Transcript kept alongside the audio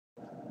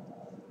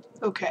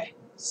Okay,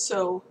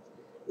 so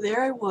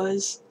there I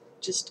was,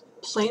 just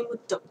playing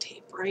with duct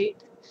tape,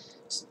 right?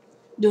 Just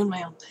doing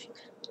my own thing.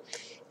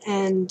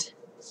 And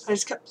I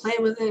just kept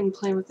playing with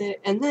it,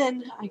 and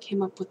then I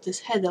came up with this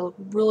head that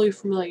looked really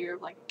familiar,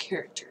 like a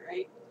character,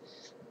 right?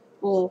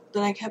 Well,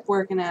 then I kept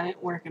working at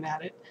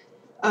it.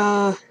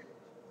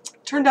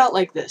 Turned out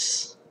like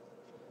this.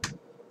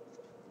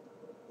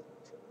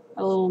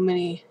 A little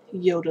mini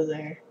Yoda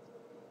there.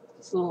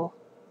 His little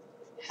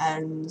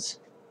hands.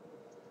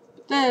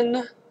 But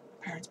then,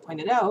 parents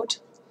pointed out,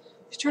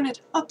 if you turn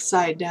it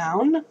upside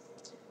down,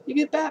 you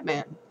get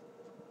Batman.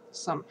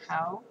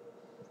 Somehow.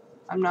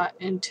 I'm not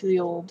into the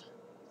old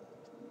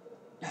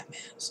Batman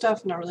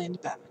stuff, not really into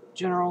Batman in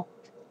general.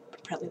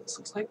 But apparently this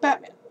looks like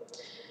Batman.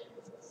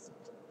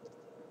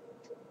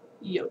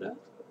 Yoda.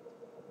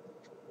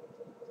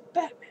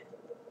 Batman.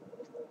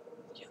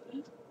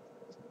 Yoda.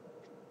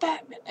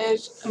 Batman. And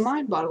it's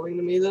mind-boggling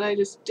to me that I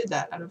just did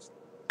that out of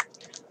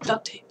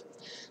duct tape.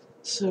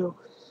 So,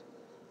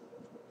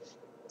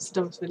 it's the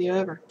dumbest video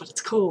ever, but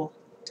it's cool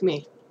to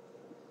me.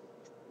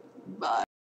 Bye.